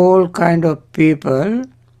all kind of people.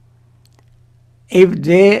 If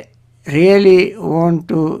they really want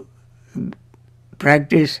to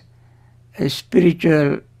practice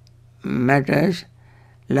spiritual matters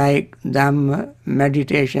like Dhamma,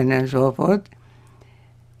 meditation and so forth,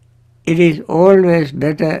 it is always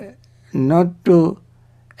better not to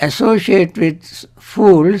associate with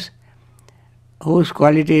fools whose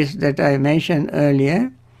qualities that I mentioned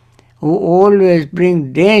earlier, who always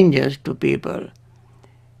bring dangers to people,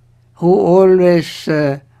 who always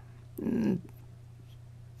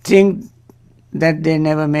think that they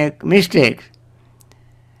never make mistakes,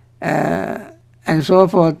 and so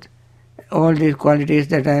forth, all these qualities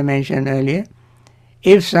that I mentioned earlier.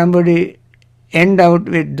 If somebody end out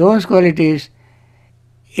with those qualities,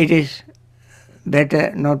 it is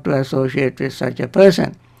better not to associate with such a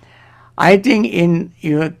person. I think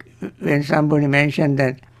when somebody mentioned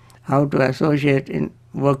that how to associate in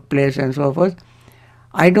workplace and so forth,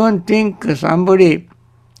 I don't think somebody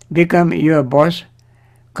become your boss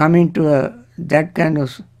coming to that kind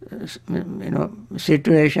of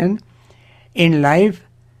situation in life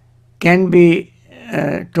can be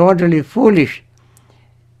totally foolish,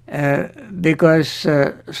 because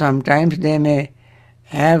sometimes they may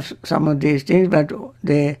have some of these things, but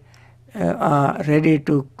they are ready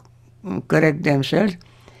to correct themselves.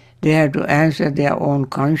 They have to answer their own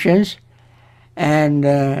conscience, and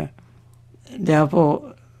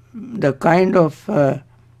therefore the kind of a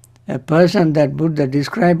person that Buddha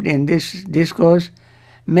described in this discourse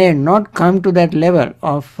may not come to that level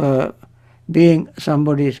of being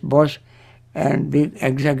somebody's boss and big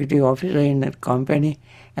executive officer in a company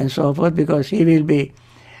and so forth, because he will be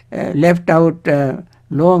left out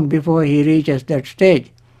long before he reaches that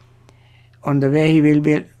stage. On the way he will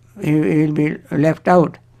be left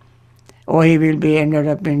out, or he will be ended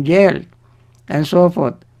up in jail and so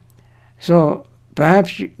forth. So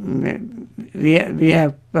perhaps we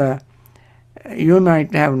have you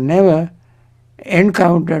might have never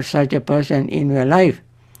encountered such a person in your life,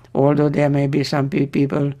 although there may be some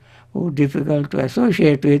people who are difficult to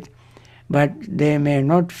associate with, but they may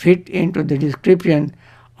not fit into the description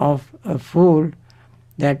of a fool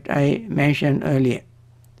that I mentioned earlier.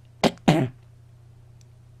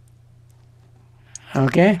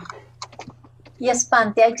 Okay? Yes,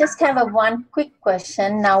 Bhante, I just have one quick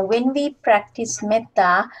question. Now, when we practice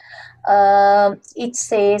metta, it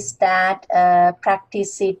says that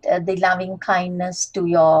practice it, the loving kindness to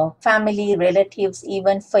your family, relatives,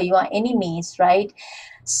 even for your enemies, right?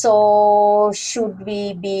 So should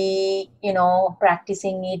we be,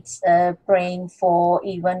 practicing it, praying for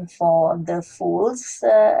even for the fools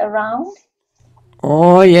around?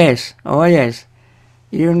 Oh yes, oh yes.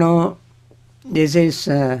 This is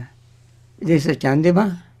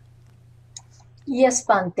Chandima? Yes,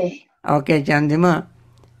 Bhante. Okay, Chandima.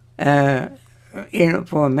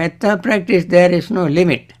 For metta practice there is no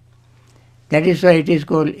limit. That is why it is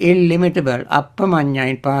called illimitable, appamanya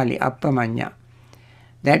in Pali, appamanya.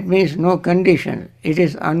 That means no condition. It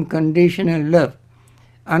is unconditional love,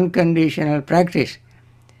 unconditional practice.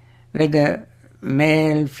 Whether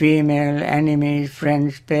male, female, enemies,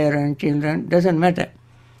 friends, parents, children, doesn't matter.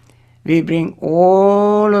 We bring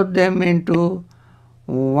all of them into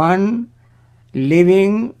one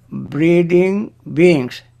living, breathing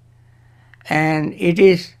beings. And it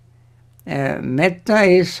is, metta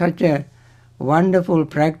is such a wonderful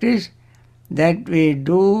practice that we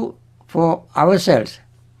do for ourselves.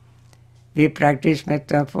 We practice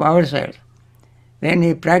metta for ourselves. When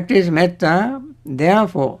we practice metta,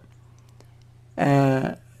 therefore,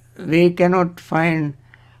 we cannot find,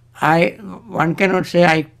 one cannot say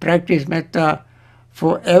I practice metta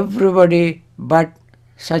for everybody but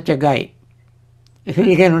such a guy.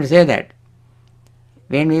 We cannot say that.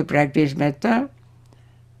 When we practice metta,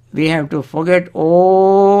 we have to forget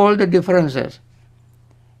all the differences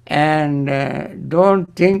and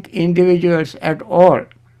don't think individuals at all.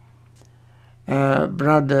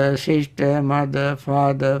 Brother, sister, mother,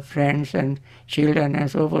 father, friends and children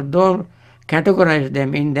and so forth. Don't categorize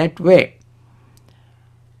them in that way.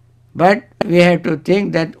 But we have to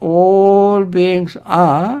think that all beings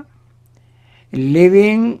are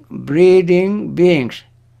living, breathing beings.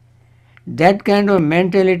 That kind of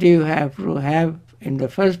mentality you have to have in the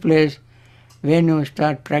first place when you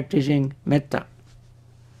start practicing metta.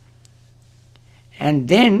 And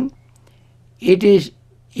then it is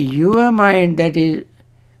your mind that is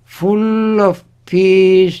full of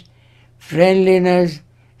peace, friendliness,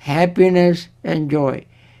 happiness and joy,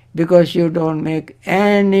 because you don't make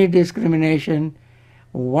any discrimination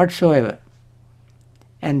whatsoever.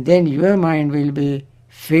 And then your mind will be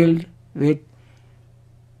filled with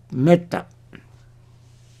metta.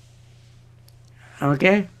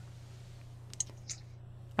 Okay?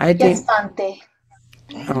 I think. Yes, Bhante.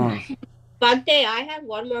 Oh, Bhante, I have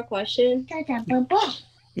one more question.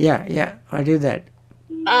 yeah. What is that?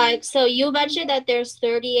 So you mentioned that there's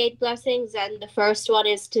 38 blessings, and the first one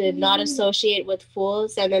is to not associate with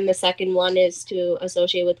fools, and then the second one is to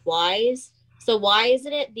associate with wise. So why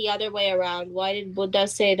isn't it the other way around? Why did Buddha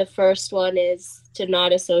say the first one is to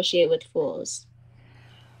not associate with fools?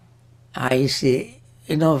 I see.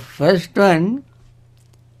 First one,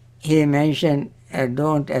 he mentioned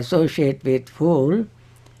don't associate with fool,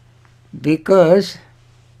 because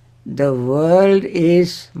the world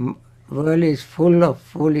is full of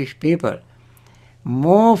foolish people,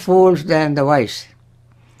 more fools than the wise.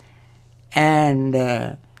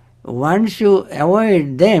 And once you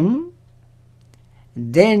avoid them,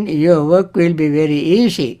 then your work will be very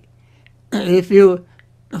easy. If you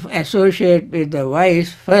associate with the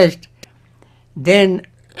wise first, then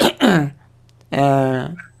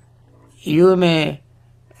you may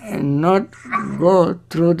not go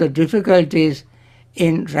through the difficulties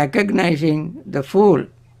in recognizing the fool.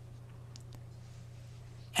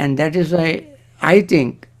 And that is why I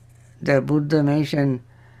think the Buddha mentioned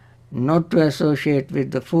not to associate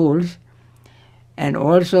with the fools. And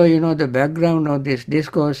also, the background of this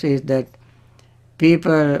discourse is that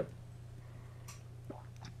people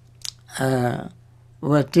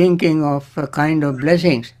were thinking of a kind of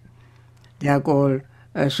blessings. They are called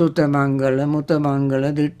Sutta Mangala, Mutta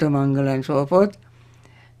Mangala, Ditta Mangala and so forth.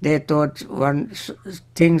 They thought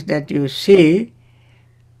things that you see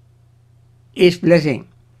is blessing,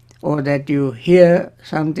 or that you hear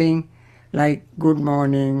something like good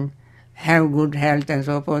morning, have good health and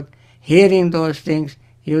so forth. Hearing those things,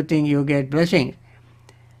 you think you get blessings.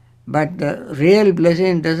 But the real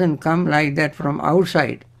blessing doesn't come like that from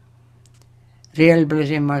outside. Real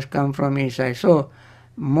blessing must come from inside. So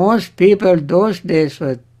most people those days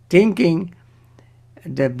were thinking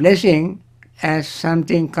the blessing as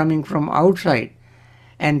something coming from outside.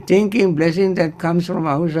 And thinking blessing that comes from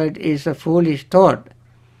outside is a foolish thought.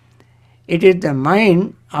 It is the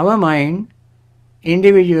mind, our mind,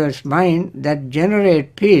 individual's mind, that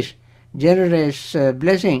generates peace, generates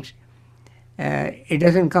blessings. It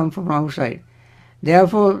doesn't come from outside.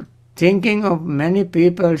 Therefore, thinking of many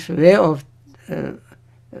people's way of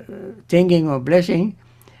thinking of blessing,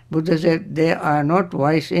 Buddha said they are not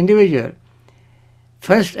wise individuals.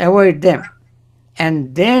 First avoid them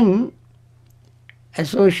and then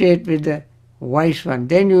associate with the wise one.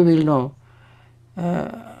 Then you will know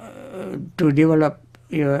to develop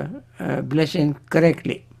your blessing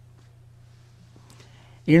correctly.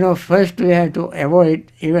 First we have to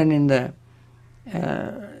avoid, even in the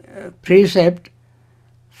precept,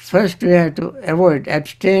 first we have to avoid,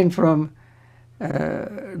 abstain from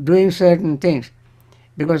doing certain things,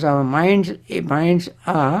 because our minds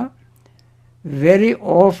are very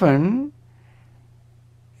often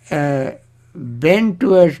bent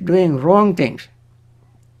towards doing wrong things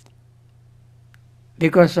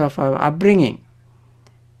because of our upbringing,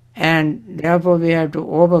 and therefore we have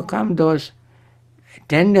to overcome those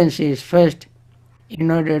tendencies first in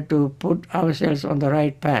order to put ourselves on the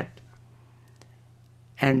right path.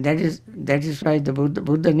 And that is why the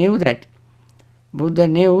Buddha knew that. Buddha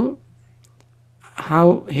knew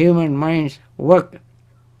how human minds work.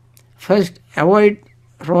 First avoid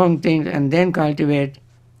wrong things and then cultivate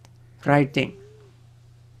right thing.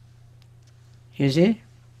 You see?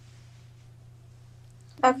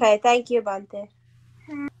 Okay, thank you, Bhante.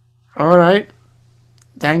 All right.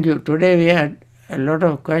 Thank you. Today we had a lot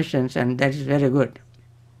of questions, and that is very good.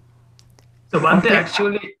 So Bhante, Okay.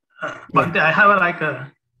 actually, Bhante, I have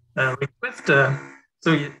a request.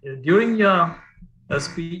 During your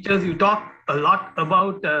speeches, you talk a lot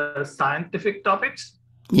about scientific topics.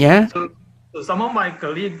 Yeah? So some of my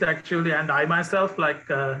colleagues actually, and I myself,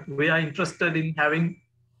 we are interested in having,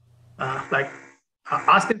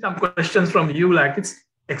 asking some questions from you. Like it's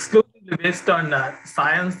exclusively based on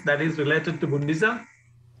science that is related to Buddhism.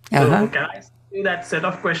 So can I do that set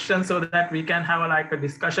of questions so that we can have a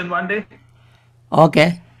discussion one day?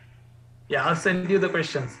 Okay. Yeah, I'll send you the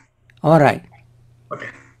questions. All right. Okay,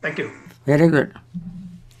 thank you. Very good.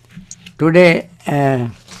 Today,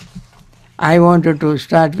 I wanted to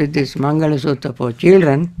start with this Mangala Sutta for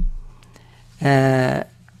children.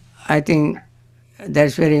 I think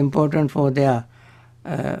that's very important for their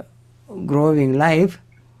growing life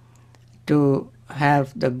to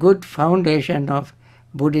have the good foundation of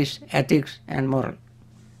Buddhist ethics and moral.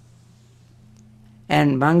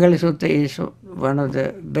 And Mangala Sutta is one of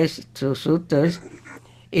the best suttas.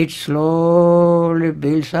 It slowly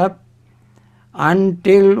builds up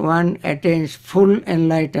until one attains full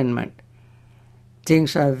enlightenment.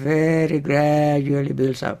 Things are very gradually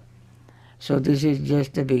built up. So this is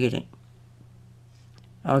just the beginning.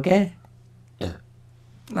 Okay? Yeah.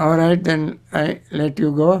 All right, then I let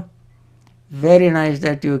you go. Very nice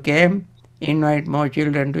that you came. Invite more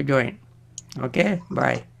children to join. Okay?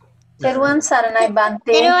 Bye. Teruvan Saranai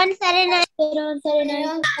Bhante. Teruvan Saranai. Teruvan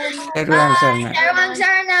Saranai. Teruvan Saranai.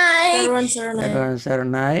 Everyone, Saranai. Teruvan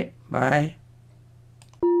Saranai. Bye.